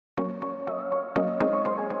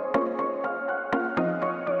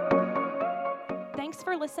Thanks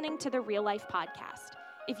for listening to the Real Life Podcast.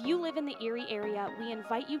 If you live in the Erie area, we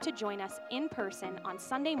invite you to join us in person on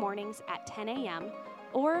Sunday mornings at 10 a.m.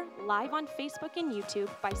 or live on Facebook and YouTube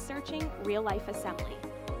by searching Real Life Assembly.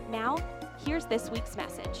 Now, here's this week's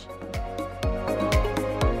message.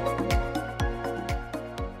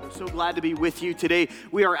 So glad to be with you today.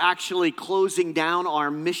 We are actually closing down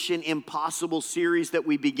our Mission Impossible series that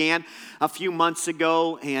we began a few months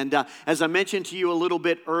ago. And as I mentioned to you a little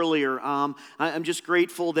bit earlier, I'm just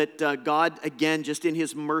grateful that God, again, just in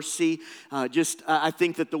His mercy, I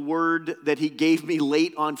think that the word that He gave me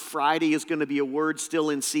late on Friday is going to be a word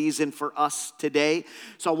still in season for us today.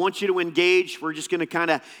 So I want you to engage. We're just going to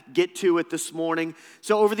kind of get to it this morning.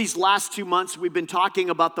 So over these last 2 months, we've been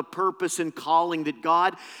talking about the purpose and calling that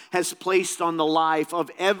God has placed on the life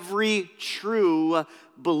of every true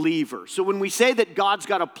believer. So when we say that God's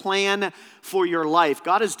got a plan for your life,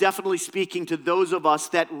 God is definitely speaking to those of us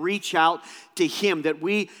that reach out to Him, that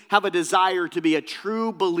we have a desire to be a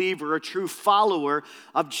true believer, a true follower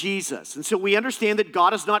of Jesus. And so we understand that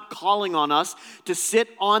God is not calling on us to sit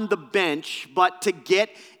on the bench, but to get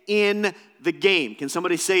in the game. Can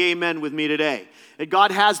somebody say amen with me today? That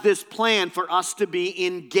God has this plan for us to be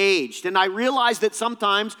engaged. And I realize that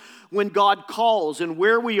sometimes when God calls and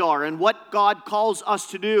where we are and what God calls us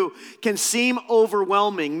to do can seem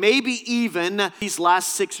overwhelming, maybe even these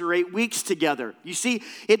last 6 or 8 weeks together. You see,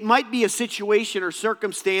 it might be a situation or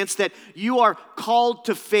circumstance that you are called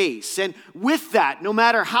to face. And with that, no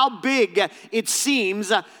matter how big it seems,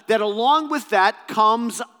 that along with that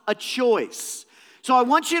comes a choice. So I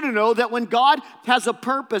want you to know that when God has a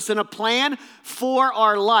purpose and a plan for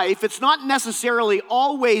our life, it's not necessarily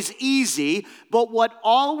always easy, but what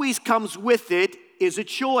always comes with it is a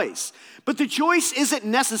choice. But the choice isn't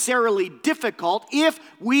necessarily difficult if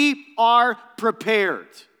we are prepared.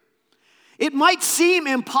 It might seem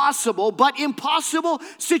impossible, but impossible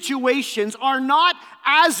situations are not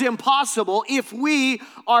as impossible if we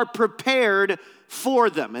are prepared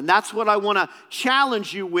for them. And that's what I want to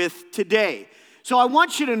challenge you with today. So I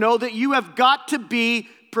want you to know that you have got to be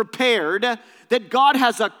prepared, that God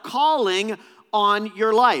has a calling on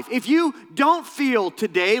your life. If you don't feel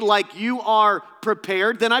today like you are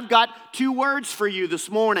prepared, then I've got 2 words for you this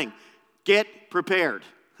morning. Get prepared,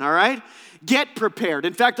 all right? Get prepared.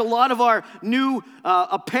 In fact, a lot of our new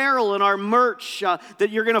apparel and our merch that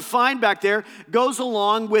you're going to find back there goes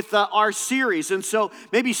along with our series. And so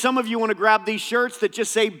maybe some of you want to grab these shirts that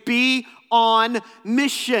just say, "Be on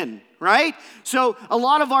mission." Right? So a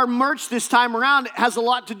lot of our merch this time around has a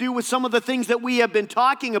lot to do with some of the things that we have been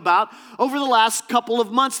talking about over the last couple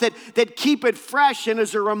of months that keep it fresh and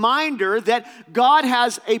as a reminder that God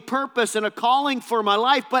has a purpose and a calling for my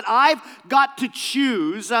life, but I've got to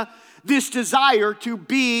choose this desire to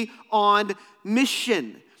be on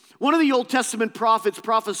mission. One of the Old Testament prophets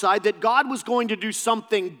prophesied that God was going to do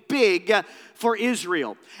something big for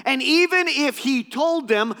Israel. And even if He told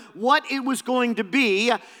them what it was going to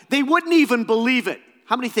be, they wouldn't even believe it.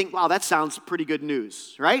 How many think, wow, that sounds pretty good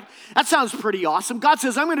news, right? That sounds pretty awesome. God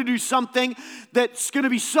says, I'm going to do something that's going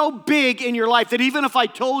to be so big in your life that even if I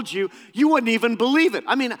told you, you wouldn't even believe it.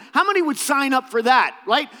 I mean, how many would sign up for that,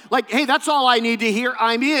 right? Like, hey, that's all I need to hear,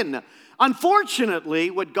 I'm in.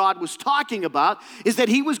 Unfortunately, what God was talking about is that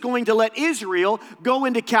He was going to let Israel go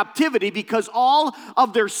into captivity because all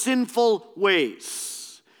of their sinful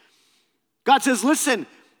ways. God says, listen,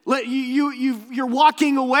 you're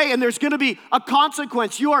walking away and there's going to be a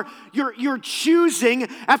consequence. You're choosing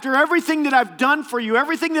after everything that I've done for you,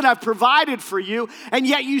 everything that I've provided for you, and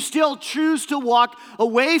yet you still choose to walk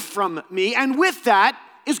away from me. And with that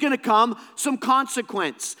is going to come some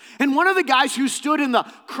consequence. And one of the guys who stood in the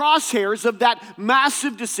crosshairs of that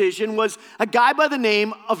massive decision was a guy by the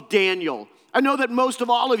name of Daniel. I know that most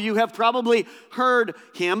of all of you have probably heard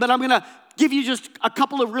him, but I'm going to give you just a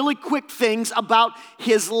couple of really quick things about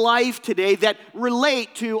his life today that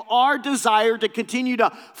relate to our desire to continue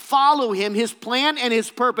to follow him, his plan and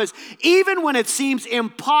his purpose, even when it seems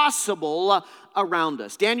impossible around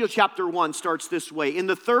us. Daniel chapter 1 starts this way. In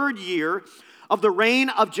the 3rd year of the reign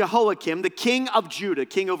of Jehoiakim, the king of Judah,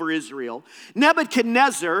 king over Israel,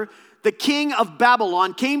 Nebuchadnezzar, the king of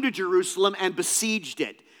Babylon, came to Jerusalem and besieged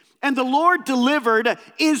it. And the Lord delivered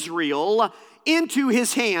Israel into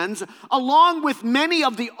his hands, along with many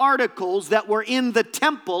of the articles that were in the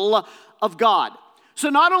temple of God. So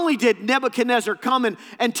not only did Nebuchadnezzar come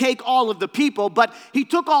and take all of the people, but he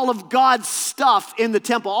took all of God's stuff in the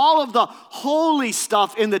temple, all of the holy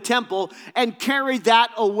stuff in the temple, and carried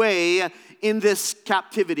that away in this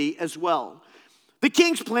captivity as well. The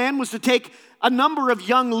king's plan was to take a number of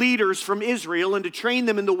young leaders from Israel and to train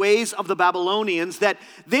them in the ways of the Babylonians, that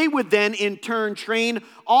they would then in turn train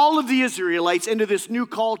all of the Israelites into this new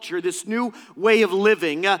culture, this new way of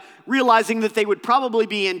living, realizing that they would probably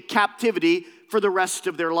be in captivity for the rest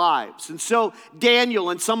of their lives. And so Daniel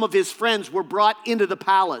and some of his friends were brought into the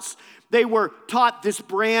palace. They were taught this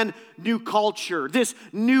brand new culture, this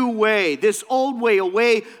new way, this old way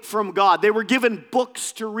away from God. They were given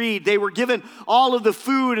books to read. They were given all of the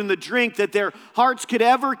food and the drink that their hearts could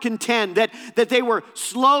ever contend, that they were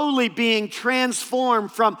slowly being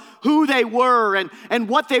transformed from who they were and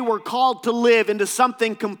what they were called to live into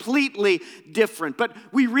something completely different. But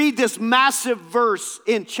we read this massive verse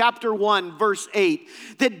in chapter 1, verse 8,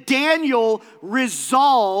 that Daniel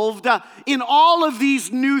resolved in all of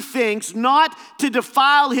these new things not to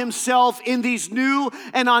defile himself in these new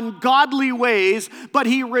and ungodly ways, but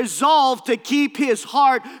he resolved to keep his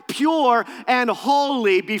heart pure and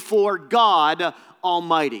holy before God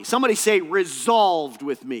Almighty. Somebody say resolved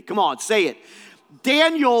with me. Come on, say it.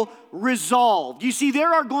 Daniel resolved. You see,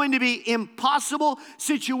 there are going to be impossible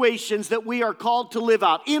situations that we are called to live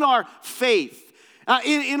out in our faith.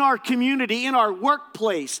 In our community, in our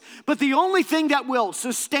workplace. But the only thing that will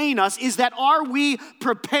sustain us is that are we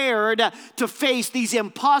prepared to face these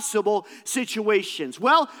impossible situations?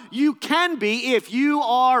 Well, you can be if you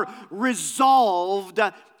are resolved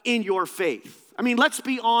in your faith. I mean, let's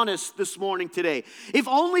be honest this morning today. If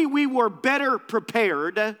only we were better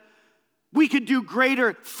prepared, we could do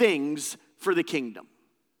greater things for the kingdom.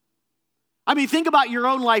 I mean, think about your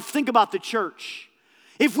own life. Think about the church.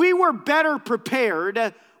 If we were better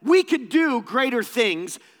prepared, we could do greater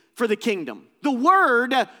things for the kingdom. The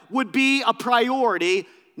word would be a priority,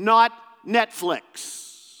 not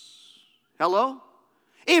Netflix. Hello?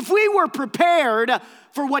 If we were prepared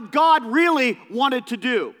for what God really wanted to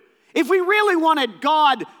do, if we really wanted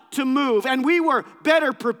God to move and we were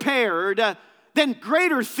better prepared, then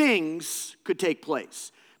greater things could take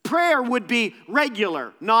place. Prayer would be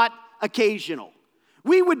regular, not occasional.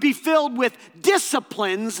 We would be filled with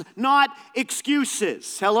disciplines, not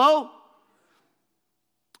excuses. Hello?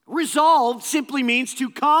 Resolved simply means to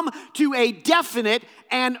come to a definite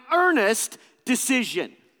and earnest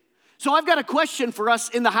decision. So I've got a question for us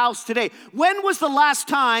in the house today. When was the last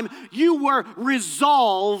time you were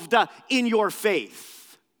resolved in your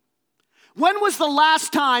faith? When was the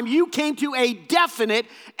last time you came to a definite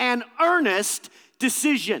and earnest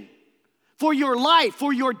decision? For your life,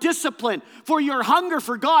 for your discipline, for your hunger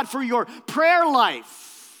for God, for your prayer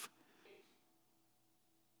life.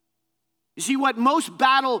 You see, what most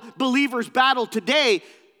believers battle today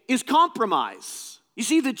is compromise. You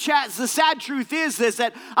see, the sad truth is this,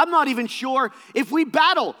 that I'm not even sure if we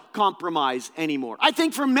battle compromise anymore. I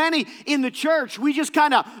think for many in the church, we just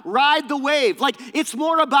kind of ride the wave. Like it's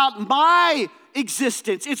more about my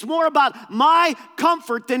existence. It's more about my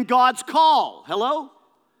comfort than God's call. Hello?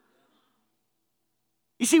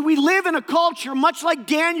 You see, we live in a culture much like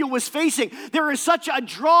Daniel was facing. There is such a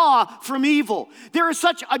draw from evil. There is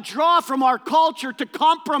such a draw from our culture to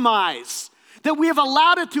compromise that we have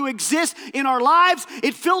allowed it to exist in our lives.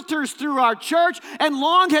 It filters through our church, and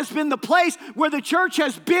long has been the place where the church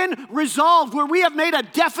has been resolved, where we have made a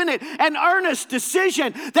definite and earnest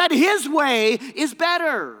decision that His way is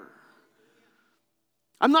better.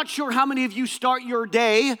 I'm not sure how many of you start your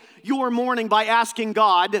day, your morning, by asking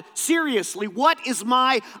God, seriously, what is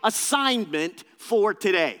my assignment for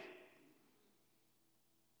today?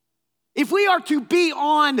 If we are to be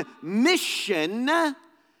on mission,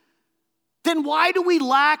 then why do we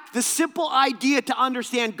lack the simple idea to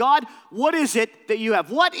understand, God, what is it that you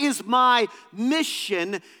have? What is my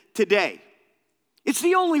mission today? It's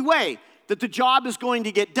the only way that the job is going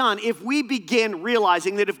to get done if we begin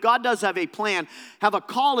realizing that if God does have a plan, have a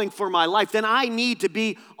calling for my life, then I need to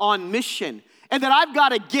be on mission. And that I've got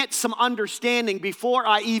to get some understanding before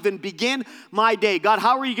I even begin my day. God,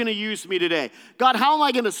 how are you going to use me today? God, how am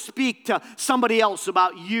I going to speak to somebody else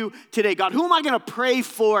about you today? God, who am I going to pray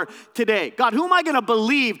for today? God, who am I going to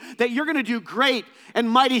believe that you're going to do great and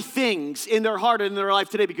mighty things in their heart and in their life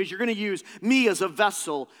today because you're going to use me as a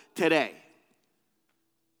vessel today?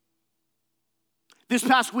 This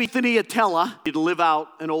past week, Anthony Attella to live out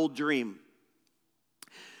an old dream.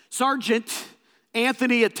 Sergeant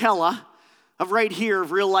Anthony Attella, of right here,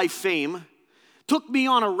 of real life fame, took me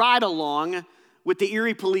on a ride along with the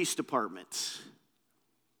Erie Police Department.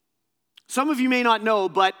 Some of you may not know,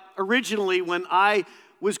 but originally when I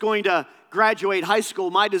was going to graduate high school,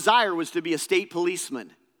 my desire was to be a state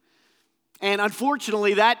policeman. And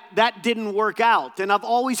unfortunately, that didn't work out. And I've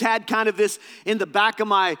always had kind of this in the back of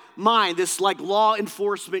my mind, this like law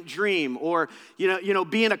enforcement dream, or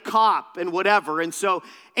being a cop and whatever. And so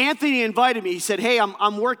Anthony invited me. He said, "Hey,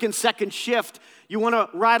 I'm working second shift. You want to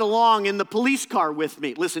ride along in the police car with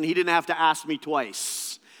me?" Listen, he didn't have to ask me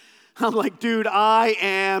twice. I'm like, dude, I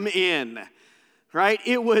am in. Right?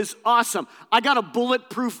 It was awesome. I got a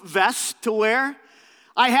bulletproof vest to wear.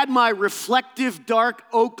 I had my reflective dark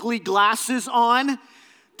Oakley glasses on.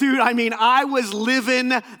 Dude, I was living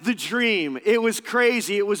the dream. It was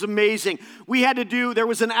crazy. It was amazing. There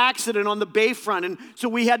was an accident on the Bayfront, and so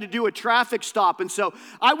we had to do a traffic stop. And so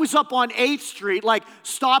I was up on 8th Street, like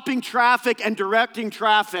stopping traffic and directing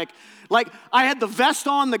traffic. Like I had the vest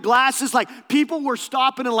on, the glasses, like people were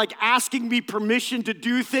stopping and like asking me permission to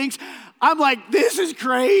do things. I'm like, this is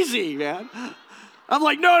crazy, man. I'm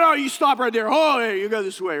like, no, you stop right there. Oh, hey, you go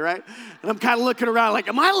this way, right? And I'm kind of looking around like,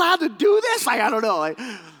 am I allowed to do this? Like, I don't know. Like,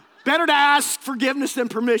 better to ask forgiveness than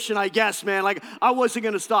permission, I guess, man. Like, I wasn't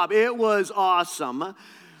going to stop. It was awesome.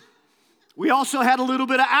 We also had a little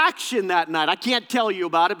bit of action that night. I can't tell you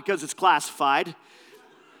about it because it's classified.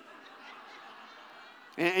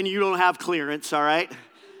 And you don't have clearance, all right?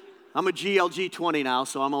 I'm a GLG 20 now,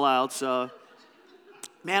 so I'm allowed, so...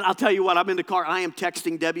 Man, I'll tell you what, I'm in the car. I am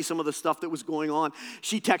texting Debbie some of the stuff that was going on.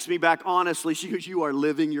 She texts me back honestly. She goes, "You are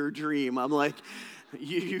living your dream." I'm like,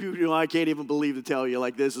 I can't even believe to tell you,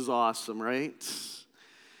 like, this is awesome, right?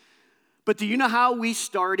 But do you know how we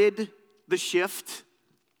started the shift?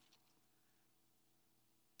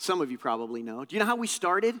 Some of you probably know. Do you know how we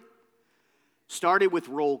started? Started with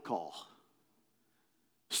roll call.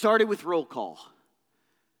 Started with roll call.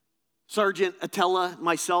 Sergeant Attella,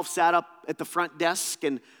 myself, sat up at the front desk,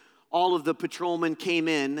 and all of the patrolmen came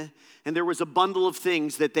in, and there was a bundle of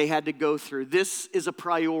things that they had to go through. This is a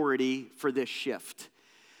priority for this shift.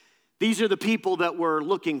 These are the people that we're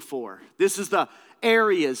looking for. This is the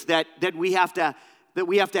areas that we have to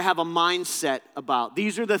have a mindset about.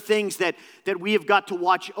 These are the things that we have got to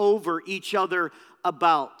watch over each other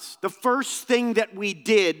about. The first thing that we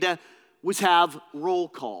did was have roll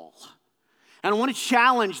call. And I want to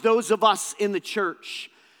challenge those of us in the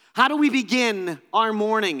church. How do we begin our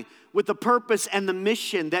morning with the purpose and the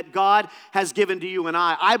mission that God has given to you and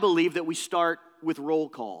I? I believe that we start with roll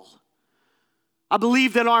call. I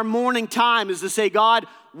believe that our morning time is to say, God,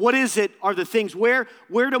 what is it, are the things, where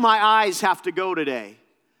do my eyes have to go today?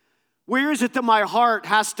 Where is it that my heart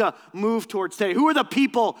has to move towards today? Who are the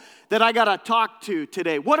people that I got to talk to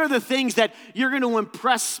today? What are the things that you're going to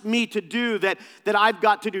impress me to do that I've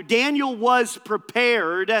got to do? Daniel was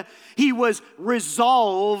prepared. He was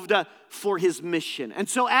resolved for his mission. And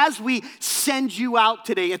so as we send you out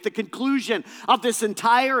today at the conclusion of this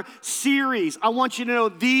entire series, I want you to know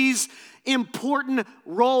these important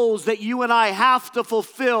roles that you and I have to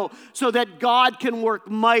fulfill so that God can work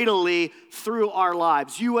mightily through our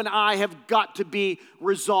lives. You and I have got to be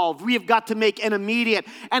resolved. We have got to make an immediate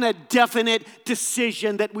and a definite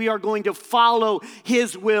decision that we are going to follow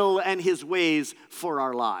His will and His ways for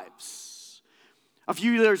our lives. A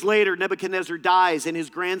few years later, Nebuchadnezzar dies and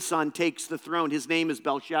his grandson takes the throne. His name is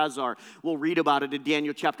Belshazzar. We'll read about it in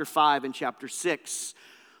Daniel chapter 5 and chapter 6.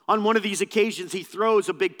 On one of these occasions, he throws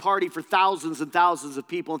a big party for thousands and thousands of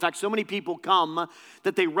people. In fact, so many people come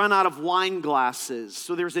that they run out of wine glasses.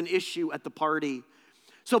 So there's an issue at the party.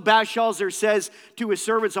 So Belshazzar says to his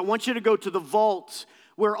servants, I want you to go to the vault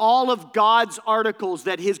where all of God's articles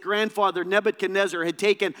that his grandfather Nebuchadnezzar had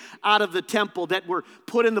taken out of the temple that were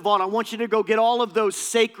put in the vault. I want you to go get all of those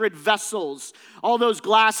sacred vessels, all those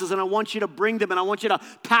glasses, and I want you to bring them, and I want you to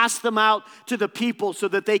pass them out to the people so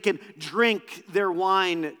that they can drink their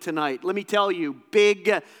wine tonight. Let me tell you,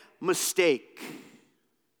 big mistake.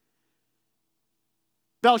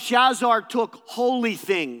 Belshazzar took holy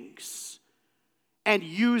things and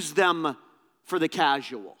used them for the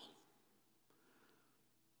casual.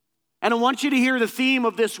 And I want you to hear the theme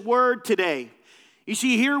of this word today. You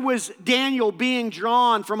see, here was Daniel being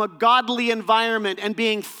drawn from a godly environment and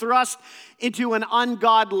being thrust into an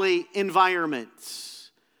ungodly environment.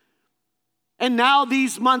 And now,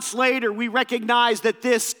 these months later, we recognize that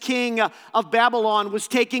this king of Babylon was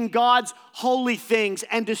taking God's holy things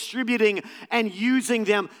and distributing and using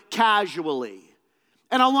them casually.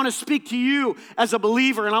 And I want to speak to you as a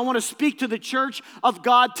believer, and I want to speak to the church of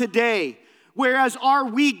God today. Whereas, are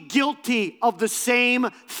we guilty of the same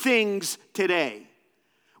things today?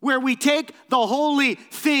 Where we take the holy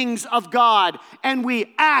things of God and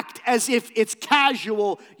we act as if it's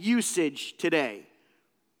casual usage today.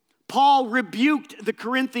 Paul rebuked the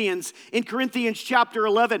Corinthians in Corinthians chapter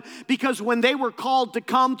 11 because when they were called to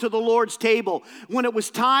come to the Lord's table, when it was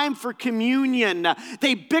time for communion,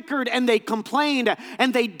 they bickered and they complained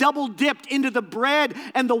and they double dipped into the bread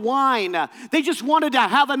and the wine. They just wanted to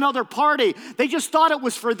have another party. They just thought it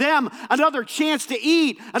was for them another chance to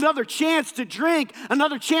eat, another chance to drink,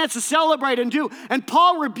 another chance to celebrate and do. And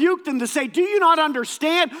Paul rebuked them to say, do you not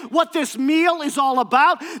understand what this meal is all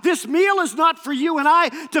about? This meal is not for you and I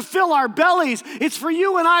to fill our bellies. It's for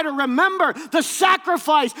you and I to remember the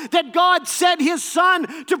sacrifice that God sent his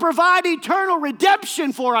son to provide eternal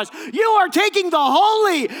redemption for us. You are taking the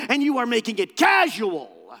holy and you are making it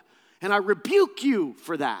casual. And I rebuke you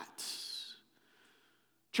for that.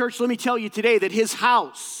 Church, let me tell you today that his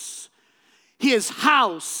house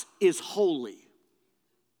is holy.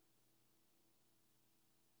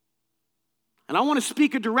 And I want to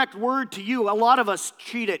speak a direct word to you. A lot of us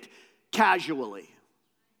treat it casually.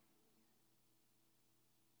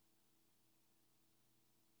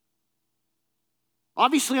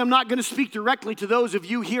 Obviously, I'm not going to speak directly to those of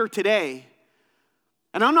you here today.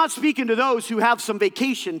 And I'm not speaking to those who have some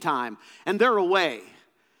vacation time and they're away.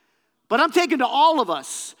 But I'm taking to all of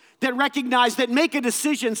us that recognize that make a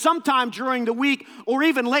decision sometime during the week or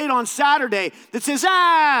even late on Saturday that says,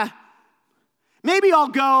 maybe I'll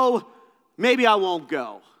go, maybe I won't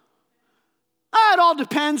go. It all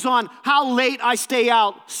depends on how late I stay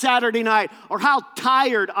out Saturday night or how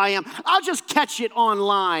tired I am. I'll just catch it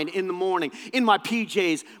online in the morning in my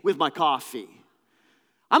PJs with my coffee.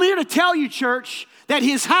 I'm here to tell you, church, that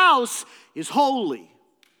his house is holy.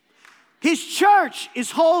 His church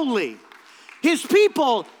is holy. His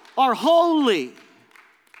people are holy.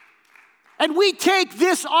 And we take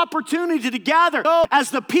this opportunity to gather as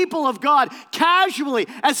the people of God casually,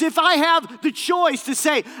 as if I have the choice to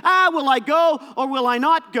say, will I go or will I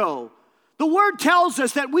not go? The word tells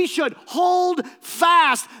us that we should hold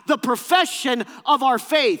fast the profession of our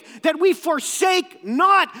faith, that we forsake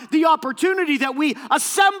not the opportunity that we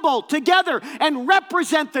assemble together and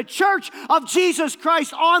represent the church of Jesus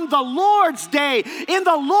Christ on the Lord's day, in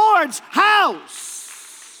the Lord's house.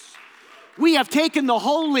 We have taken the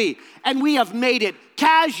holy and we have made it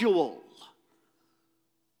casual,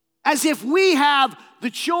 as if we have the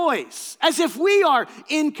choice, as if we are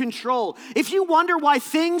in control. If you wonder why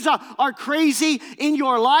things are crazy in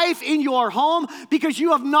your life, in your home, because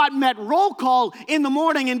you have not met roll call in the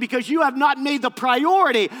morning and because you have not made the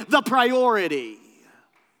priority the priority.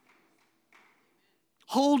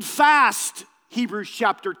 Hold fast, Hebrews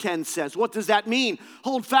chapter 10 says. What does that mean?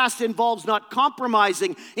 Hold fast involves not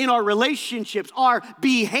compromising in our relationships, our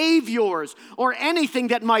behaviors, or anything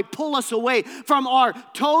that might pull us away from our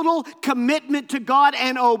total commitment to God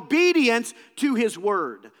and obedience to his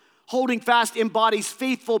word. Holding fast embodies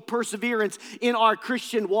faithful perseverance in our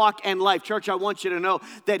Christian walk and life. Church, I want you to know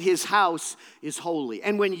that his house is holy.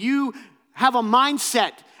 And when you have a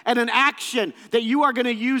mindset and an action that you are going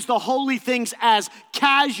to use the holy things as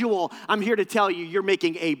casual, I'm here to tell you, you're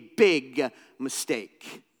making a big mistake.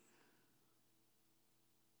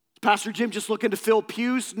 Is Pastor Jim just looking to fill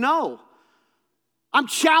pews? No. I'm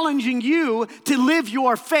challenging you to live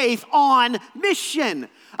your faith on mission,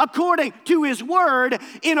 according to his word,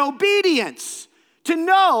 in obedience. To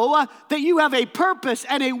know that you have a purpose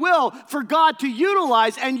and a will for God to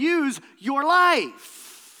utilize and use your life.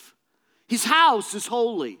 His house is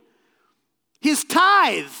holy. His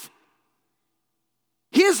tithe,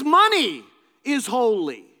 his money is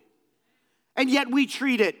holy. And yet we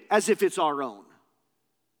treat it as if it's our own.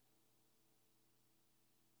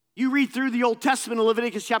 You read through the Old Testament in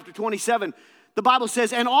Leviticus chapter 27, the Bible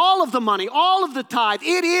says, and all of the money, all of the tithe,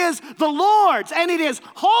 it is the Lord's, and it is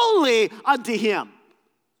holy unto him.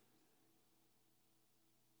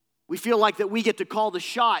 We feel like that we get to call the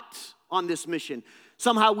shot on this mission.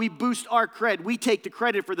 Somehow we boost our cred. We take the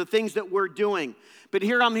credit for the things that we're doing. But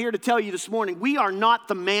here I'm here to tell you this morning, we are not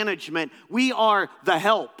the management. We are the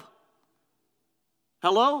help.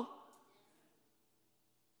 Hello?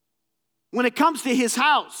 When it comes to his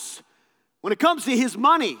house, when it comes to his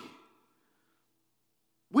money,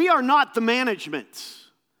 we are not the management.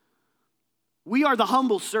 We are the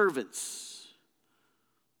humble servants.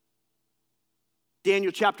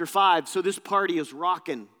 Daniel chapter 5, so this party is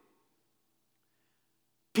rocking.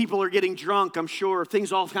 People are getting drunk, I'm sure.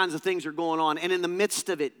 All kinds of things are going on. And in the midst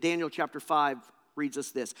of it, Daniel chapter 5 reads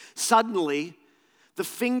us this. Suddenly, the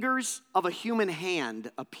fingers of a human hand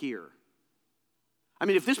appear. I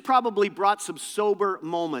mean, if this probably brought some sober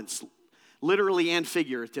moments, literally and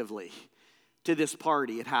figuratively, to this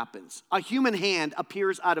party, it happens. A human hand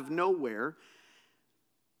appears out of nowhere,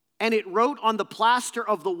 and it wrote on the plaster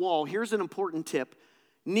of the wall. Here's an important tip.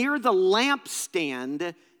 near the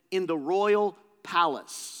lampstand in the royal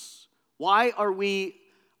palace. Why are we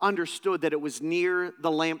understood that it was near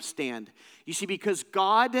the lampstand? You see, because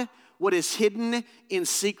God, what is hidden in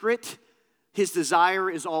secret, his desire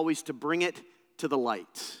is always to bring it to the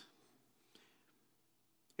light.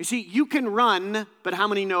 You see, you can run, but how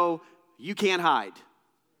many know you can't hide?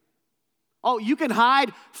 Oh, you can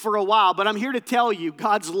hide for a while, but I'm here to tell you,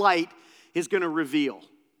 God's light is going to reveal.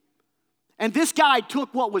 And this guy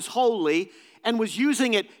took what was holy and was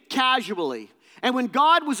using it casually. And when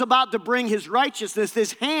God was about to bring his righteousness,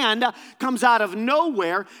 this hand comes out of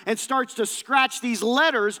nowhere and starts to scratch these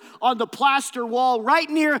letters on the plaster wall right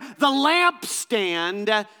near the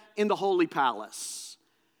lampstand in the holy palace.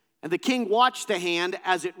 And the king watched the hand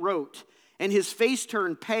as it wrote, and his face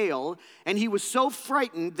turned pale, and he was so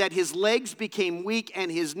frightened that his legs became weak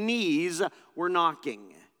and his knees were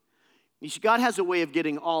knocking. You see, God has a way of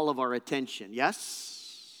getting all of our attention, yes?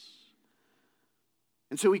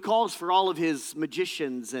 And so he calls for all of his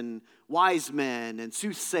magicians and wise men and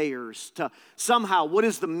soothsayers to somehow, what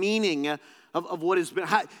is the meaning of what has been,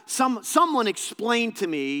 someone explain to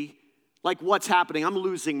me, like, what's happening. I'm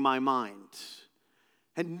losing my mind.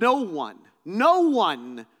 And no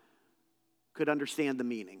one could understand the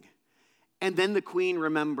meaning. And then the queen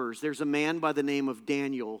remembers there's a man by the name of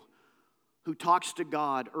Daniel who talks to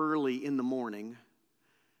God early in the morning,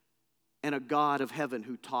 and a God of heaven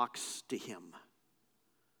who talks to him.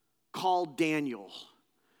 Call Daniel.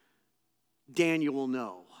 Daniel will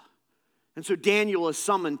know. And so Daniel is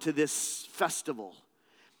summoned to this festival.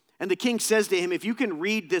 And the king says to him, if you can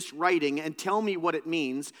read this writing and tell me what it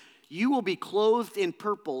means, you will be clothed in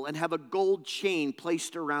purple and have a gold chain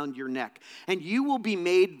placed around your neck. And you will be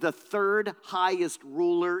made the third highest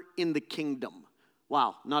ruler in the kingdom.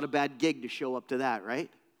 Wow, not a bad gig to show up to that, right?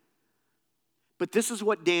 But this is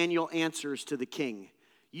what Daniel answers to the king.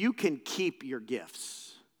 You can keep your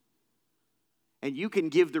gifts, and you can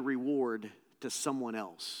give the reward to someone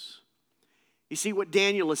else. You see, what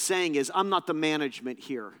Daniel is saying is, I'm not the management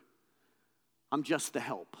here. I'm just the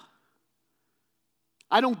help.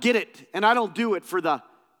 I don't get it, and I don't do it for the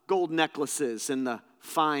gold necklaces and the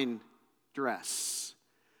fine dress.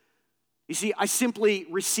 You see, I simply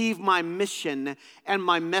receive my mission and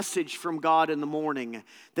my message from God in the morning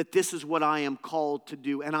that this is what I am called to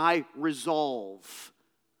do. And I resolve,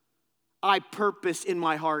 I purpose in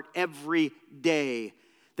my heart every day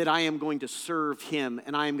that I am going to serve him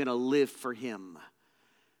and I am going to live for him.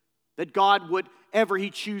 That God, whatever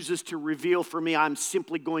he chooses to reveal for me, I'm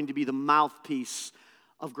simply going to be the mouthpiece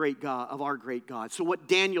of great God, of our great God. So what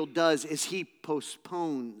Daniel does is he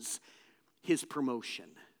postpones his promotion.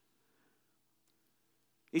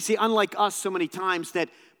 You see, unlike us so many times that,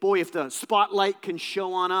 boy, if the spotlight can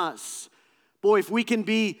show on us, boy, if we can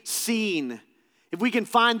be seen, if we can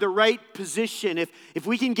find the right position, if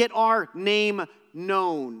we can get our name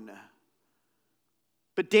known.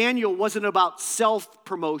 But Daniel wasn't about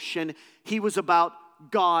self-promotion, he was about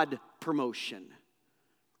God promotion.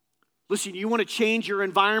 Listen, you want to change your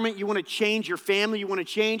environment, you want to change your family, you want to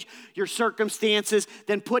change your circumstances,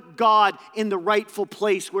 then put God in the rightful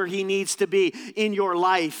place where he needs to be in your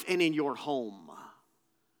life and in your home.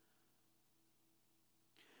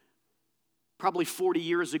 Probably 40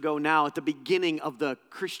 years ago now, at the beginning of the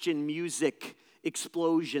Christian music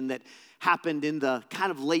explosion that happened in the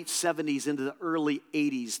kind of late 70s into the early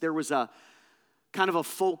 80s, there was a kind of a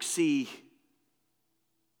folksy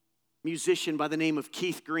musician by the name of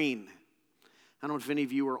Keith Green. I don't know if any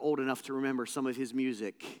of you are old enough to remember some of his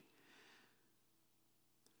music.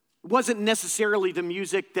 It wasn't necessarily the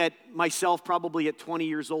music that myself, probably at 20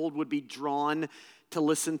 years old, would be drawn to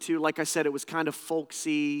listen to. Like I said, it was kind of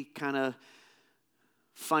folksy, kind of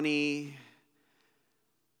funny.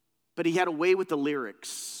 But he had a way with the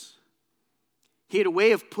lyrics. He had a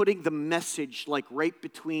way of putting the message like right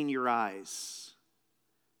between your eyes.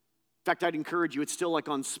 In fact, I'd encourage you, it's still like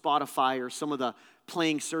on Spotify or some of the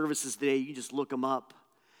playing services today. You can just look them up.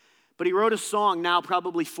 But he wrote a song now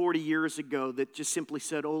probably 40 years ago that just simply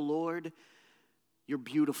said, "Oh Lord, you're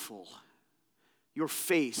beautiful. Your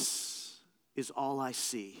face is all I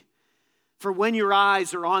see. For when your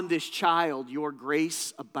eyes are on this child, your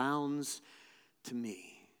grace abounds to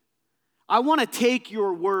me. I want to take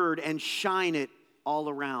your word and shine it all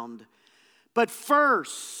around. But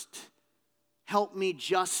first, help me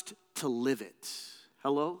just to live it."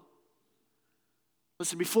 Hello?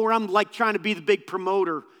 Listen, before I'm like trying to be the big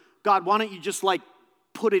promoter, God, why don't you just like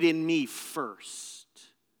put it in me first?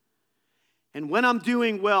 And when I'm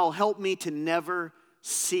doing well, help me to never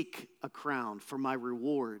seek a crown, for my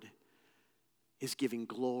reward is giving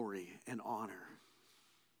glory and honor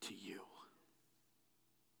to you.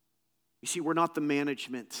 You see, we're not the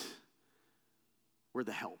management, we're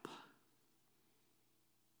the help.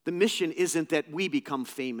 The mission isn't that we become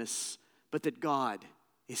famous, but that God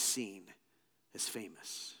is seen as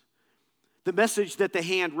famous. The message that the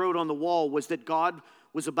hand wrote on the wall was that God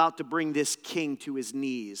was about to bring this king to his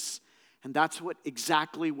knees. And that's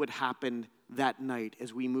exactly what happened that night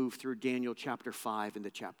as we move through Daniel chapter 5 into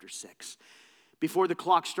chapter 6. Before the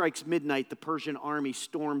clock strikes midnight, the Persian army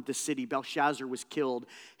stormed the city. Belshazzar was killed,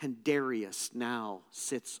 and Darius now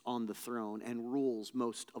sits on the throne and rules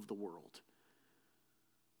most of the world.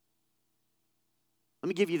 Let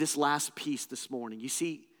me give you this last piece this morning. You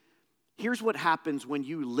see, here's what happens when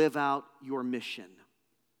you live out your mission.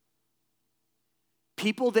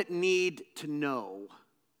 People that need to know.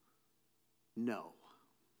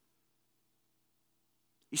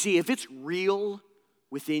 You see, if it's real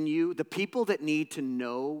within you, the people that need to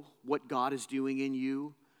know what God is doing in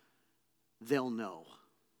you, they'll know.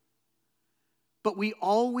 But we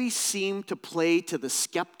always seem to play to the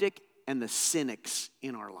skeptic and the cynics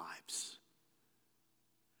in our lives.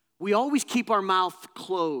 We always keep our mouth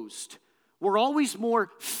closed. We're always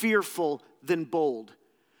more fearful than bold.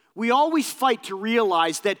 We always fight to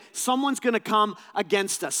realize that someone's going to come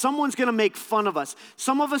against us. Someone's going to make fun of us.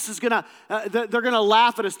 Some of us they're going to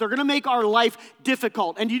laugh at us. They're going to make our life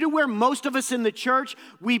difficult. And you know where most of us in the church,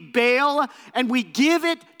 we bail and we give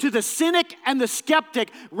it to the cynic and the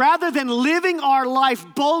skeptic rather than living our life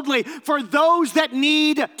boldly for those that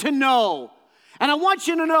need to know. And I want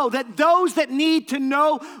you to know that those that need to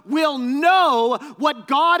know will know what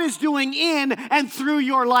God is doing in and through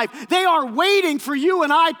your life. They are waiting for you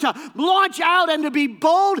and I to launch out and to be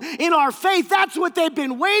bold in our faith. That's what they've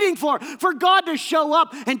been waiting for God to show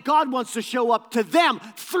up. And God wants to show up to them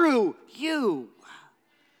through you.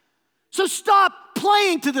 So stop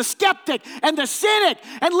playing to the skeptic and the cynic,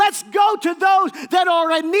 and let's go to those that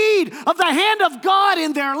are in need of the hand of God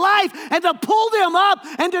in their life and to pull them up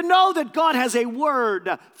and to know that God has a word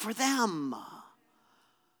for them.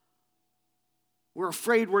 We're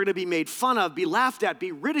afraid we're going to be made fun of, be laughed at,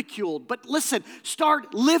 be ridiculed. But listen,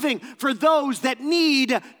 start living for those that need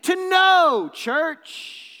to know,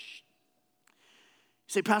 church.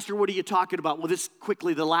 You say, Pastor, what are you talking about? Well, this is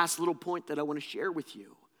quickly the last little point that I want to share with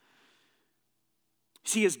you.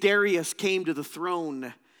 See, as Darius came to the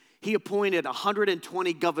throne, he appointed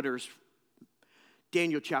 120 governors,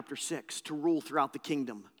 Daniel chapter 6, to rule throughout the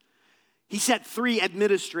kingdom. He set 3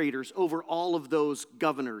 administrators over all of those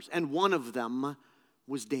governors, and one of them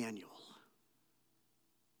was Daniel.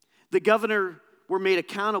 The governor were made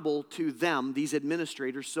accountable to them, these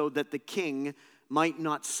administrators, so that the king might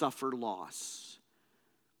not suffer loss.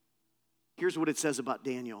 Here's what it says about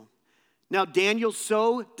Daniel. Now, Daniel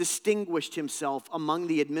so distinguished himself among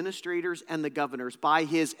the administrators and the governors by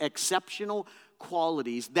his exceptional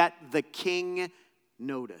qualities that the king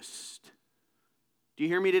noticed. Do you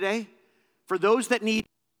hear me today? For those that need,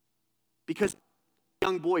 because the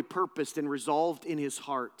young boy purposed and resolved in his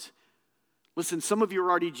heart. Listen, some of you are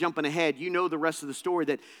already jumping ahead. You know the rest of the story,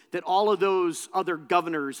 that all of those other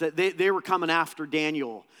governors, that they were coming after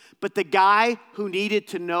Daniel. But the guy who needed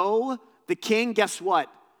to know, the king, guess what?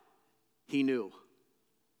 He knew.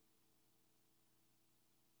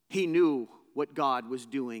 He knew what God was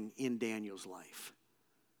doing in Daniel's life.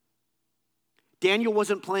 Daniel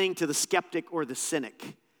wasn't playing to the skeptic or the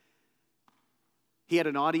cynic. He had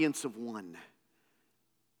an audience of one.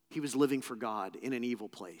 He was living for God in an evil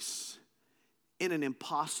place, in an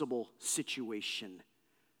impossible situation.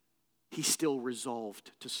 He still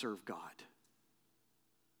resolved to serve God.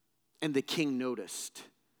 And the king noticed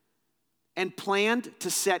and planned to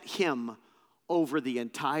set him over the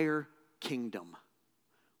entire kingdom.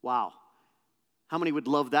 Wow. How many would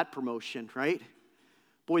love that promotion, right?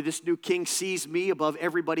 Boy, this new king sees me above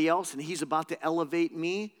everybody else, and he's about to elevate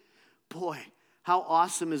me. Boy, how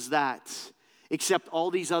awesome is that? Except all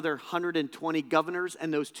these other 120 governors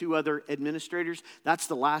and those 2 other administrators, that's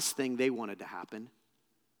the last thing they wanted to happen.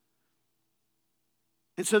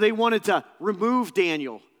 And so they wanted to remove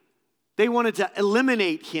Daniel. They wanted to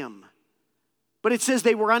eliminate him. But it says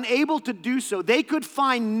they were unable to do so. They could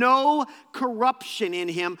find no corruption in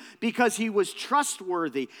him because he was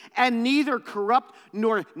trustworthy and neither corrupt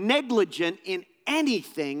nor negligent in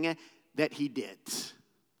anything that he did.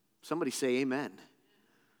 Somebody say amen.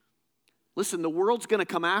 Listen, the world's going to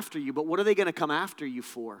come after you, but what are they going to come after you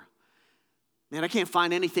for? Man, I can't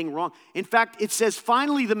find anything wrong. In fact, it says,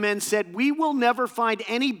 finally the men said, we will never find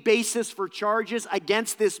any basis for charges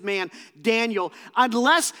against this man, Daniel,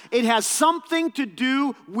 unless it has something to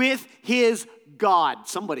do with his God.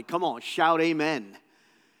 Somebody, come on, shout amen.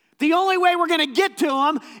 The only way we're going to get to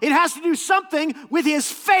him, it has to do something with his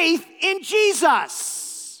faith in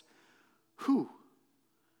Jesus. Whew.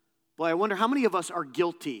 Boy, I wonder how many of us are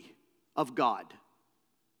guilty of God.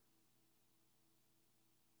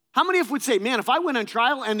 How many of us would say, man, if I went on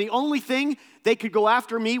trial and the only thing they could go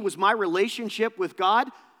after me was my relationship with God?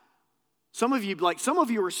 Some of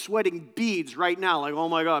you are sweating beads right now, like, oh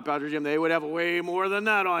my God, Pastor Jim, they would have way more than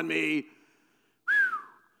that on me.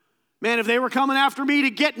 Man, if they were coming after me to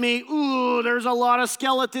get me, ooh, there's a lot of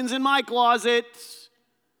skeletons in my closet.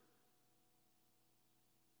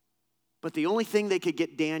 But the only thing they could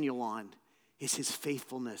get Daniel on is his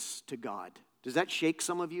faithfulness to God. Does that shake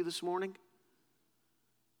some of you this morning?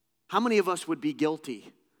 How many of us would be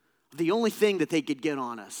guilty? The only thing that they could get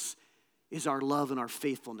on us is our love and our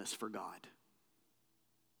faithfulness for God.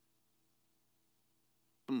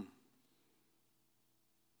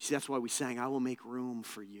 See, that's why we sang, I will make room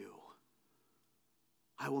for you.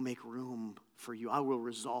 I will make room for you. I will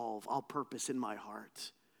resolve. I'll purpose in my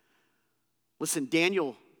heart. Listen,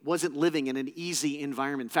 Daniel wasn't living in an easy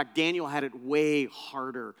environment. In fact, Daniel had it way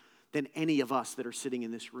harder than any of us that are sitting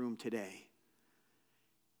in this room today.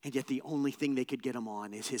 And yet the only thing they could get him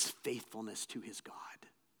on is his faithfulness to his God.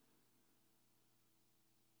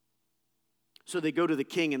 So they go to the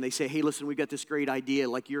king and they say, hey, listen, we've got this great idea.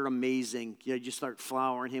 Like, you're amazing. You just start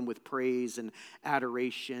flowering him with praise and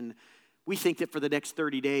adoration. We think that for the next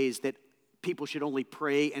 30 days that people should only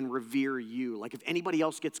pray and revere you. Like, if anybody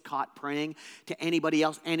else gets caught praying to anybody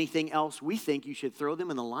else, anything else, we think you should throw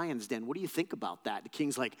them in the lion's den. What do you think about that? The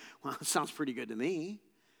king's like, well, it sounds pretty good to me.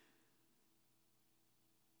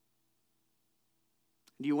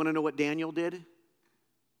 Do you want to know what Daniel did?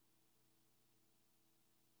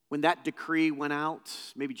 When that decree went out,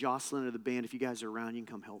 maybe Jocelyn or the band, if you guys are around, you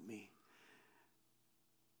can come help me.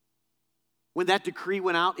 When that decree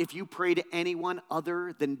went out, if you pray to anyone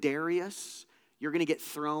other than Darius, you're going to get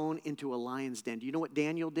thrown into a lion's den. Do you know what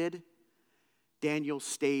Daniel did? Daniel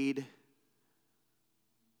stayed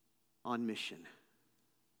on mission.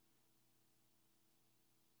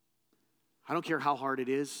 I don't care how hard it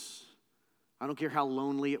is. I don't care how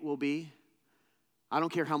lonely it will be. I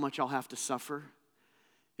don't care how much I'll have to suffer.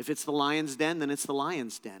 If it's the lion's den, then it's the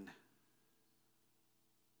lion's den.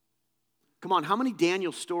 Come on, how many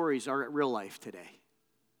Daniel stories are at real life today?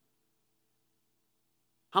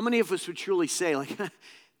 How many of us would truly say, like,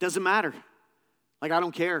 doesn't matter. Like, I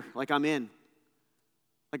don't care. Like, I'm in.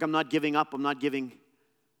 Like, I'm not giving up. I'm not giving.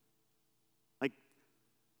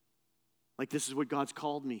 Like this is what God's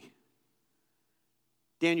called me.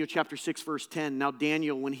 Daniel chapter 6, verse 10. Now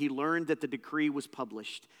Daniel, when he learned that the decree was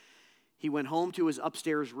published, he went home to his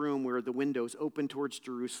upstairs room where the windows opened towards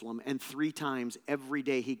Jerusalem, and 3 times every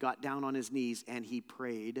day he got down on his knees and he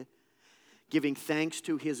prayed, giving thanks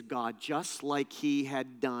to his God, just like he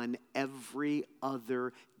had done every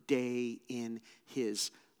other day in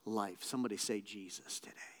his life. Somebody say Jesus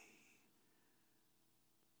today.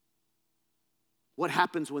 What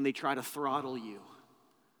happens when they try to throttle you?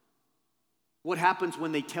 What happens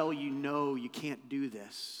when they tell you, no, you can't do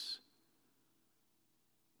this?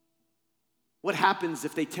 What happens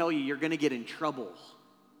if they tell you you're going to get in trouble?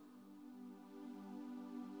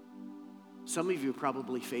 Some of you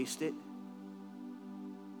probably faced it.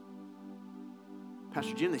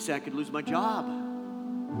 Pastor Jim, they say I could lose my job.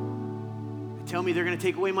 They tell me they're going to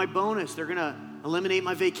take away my bonus. They're going to eliminate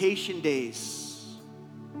my vacation days.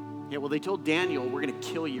 Yeah, well, they told Daniel, we're going to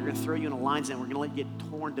kill you. We're going to throw you in a lion's den. We're going to let you get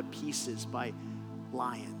torn to pieces by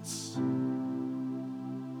lions.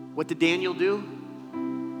 What did Daniel do?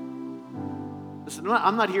 Listen,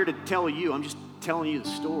 I'm not here to tell you. I'm just telling you the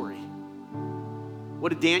story. What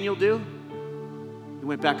did Daniel do? He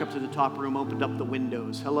went back up to the top room, opened up the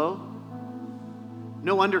windows. Hello?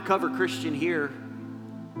 No undercover Christian here.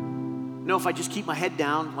 No, if I just keep my head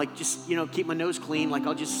down, like just, keep my nose clean, like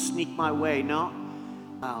I'll just sneak my way. No.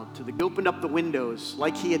 He opened up the windows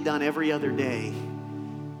like he had done every other day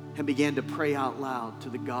and began to pray out loud to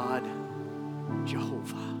the God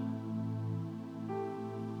Jehovah.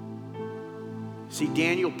 See,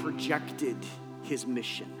 Daniel projected his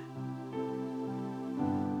mission.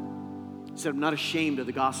 He said, I'm not ashamed of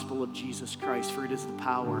the gospel of Jesus Christ, for it is the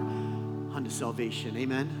power unto salvation.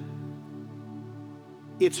 Amen?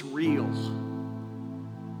 It's real.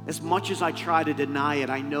 As much as I try to deny it,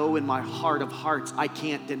 I know in my heart of hearts I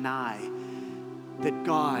can't deny that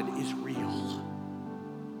God is real.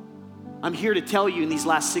 I'm here to tell you in these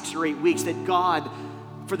last 6 or 8 weeks that God,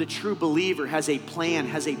 for the true believer, has a plan,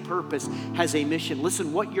 has a purpose, has a mission.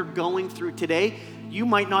 Listen, what you're going through today, you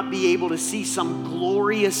might not be able to see some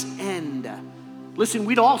glorious end. Listen,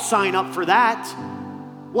 we'd all sign up for that.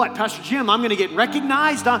 What, Pastor Jim, I'm going to get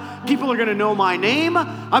recognized? People are going to know my name?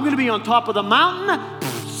 I'm going to be on top of the mountain?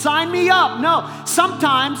 Sign me up. No,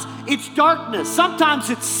 sometimes it's darkness. Sometimes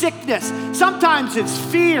it's sickness. Sometimes it's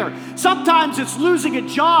fear. Sometimes it's losing a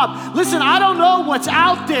job. Listen, I don't know what's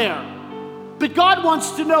out there, but God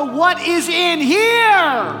wants to know what is in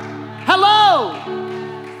here. Hello.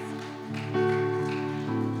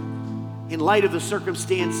 In light of the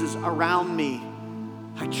circumstances around me,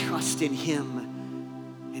 I trust in Him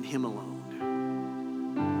and Him alone.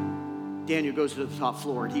 Daniel goes to the top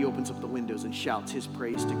floor and he opens up the windows and shouts his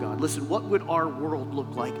praise to God. Listen, what would our world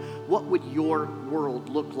look like? What would your world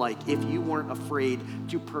look like if you weren't afraid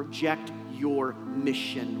to project your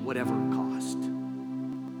mission, whatever it cost?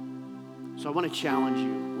 So I want to challenge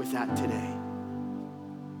you with that today.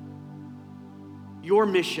 Your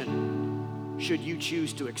mission, should you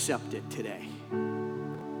choose to accept it today,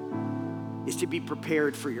 is to be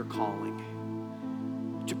prepared for your calling,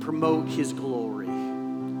 to promote His glory,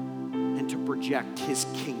 and to project His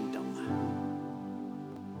kingdom.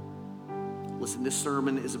 Listen, this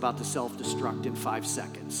sermon is about to self-destruct in 5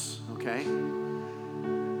 seconds, okay?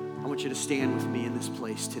 I want you to stand with me in this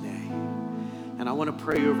place today. And I want to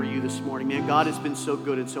pray over you this morning. Man, God has been so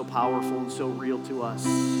good and so powerful and so real to us.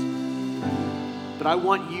 But I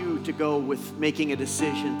want you to go with making a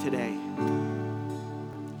decision today.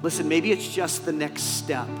 Listen, maybe it's just the next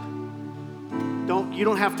step. You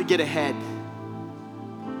don't have to get ahead.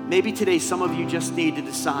 Maybe today some of you just need to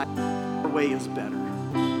decide your way is better.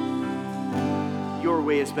 Your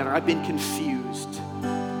way is better. I've been confused.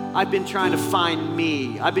 I've been trying to find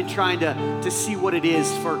me. I've been trying to see what it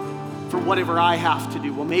is for whatever I have to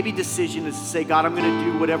do. Well, maybe decision is to say, God, I'm going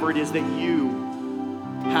to do whatever it is that you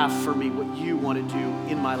have for me, what you want to do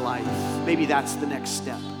in my life. Maybe that's the next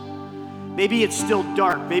step. Maybe it's still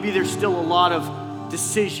dark. Maybe there's still a lot of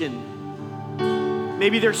decision.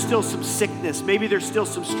 Maybe there's still some sickness. Maybe there's still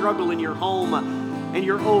some struggle in your home and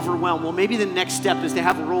you're overwhelmed. Well, maybe the next step is to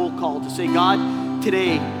have a roll call to say, God,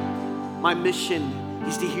 today my mission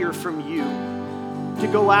is to hear from you, to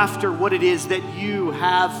go after what it is that you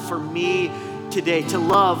have for me today, to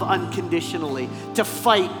love unconditionally, to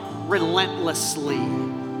fight relentlessly,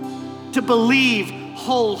 to believe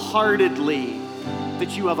wholeheartedly that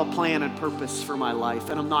you have a plan and purpose for my life,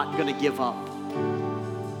 and I'm not going to give up.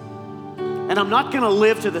 And I'm not going to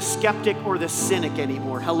live to the skeptic or the cynic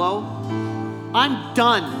anymore. Hello? I'm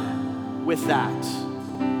done with that.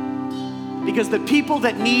 Because the people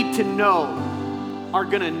that need to know are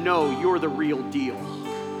going to know you're the real deal.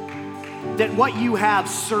 That what you have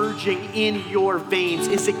surging in your veins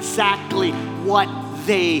is exactly what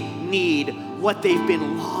they need, what they've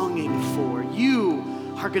been longing for. You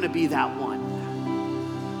are going to be that one.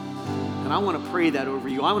 And I want to pray that over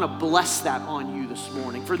you. I want to bless that on you this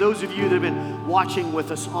morning. For those of you that have been watching with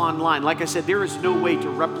us online, like I said, there is no way to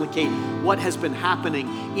replicate what has been happening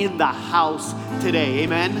in the house today.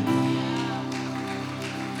 Amen?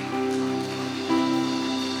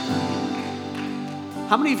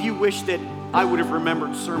 How many of you wish that I would have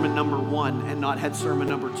remembered sermon number 1 and not had sermon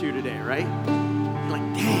number 2 today, right? You're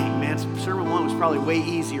like, dang, man, sermon 1 was probably way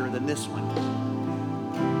easier than this one.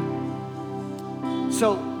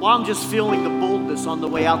 So while I'm just feeling the boldness on the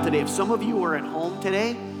way out today, if some of you are at home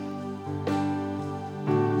today,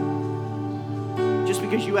 just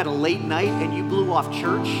because you had a late night and you blew off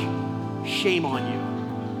church, shame on you.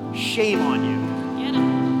 Shame on you. Get it.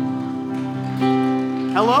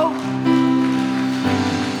 Hello?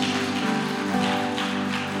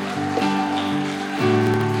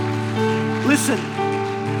 Listen,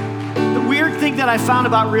 the weird thing that I found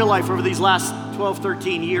about real life over these last 12,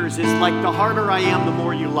 13 years is like the harder I am, the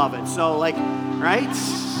more you love it. So like, right?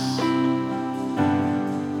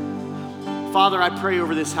 Father, I pray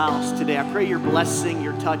over this house today. I pray your blessing,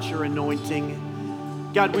 your touch, your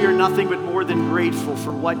anointing. God, we are nothing but more than grateful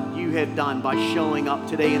for what you have done by showing up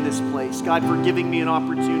today in this place. God, for giving me an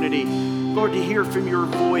opportunity, Lord, to hear from your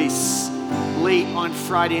voice late on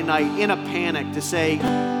Friday night in a panic to say,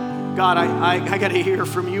 God, I got to hear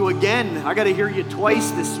from you again. I got to hear you twice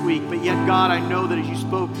this week. But yet, God, I know that as you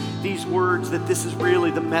spoke these words, that this is really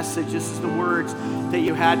the message. This is the words that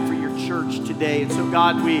you had for your church today. And so,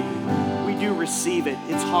 God, we do receive it.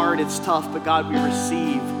 It's hard, it's tough, but God, we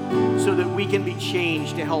receive so that we can be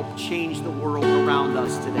changed to help change the world around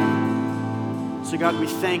us today. So, God, we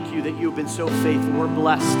thank you that you've been so faithful. We're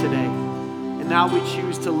blessed today. And now we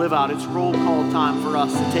choose to live out. It's roll call time for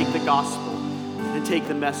us to take the gospel and take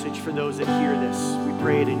the message for those that hear this. We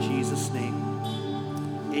pray it in Jesus' name.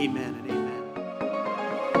 Amen and amen.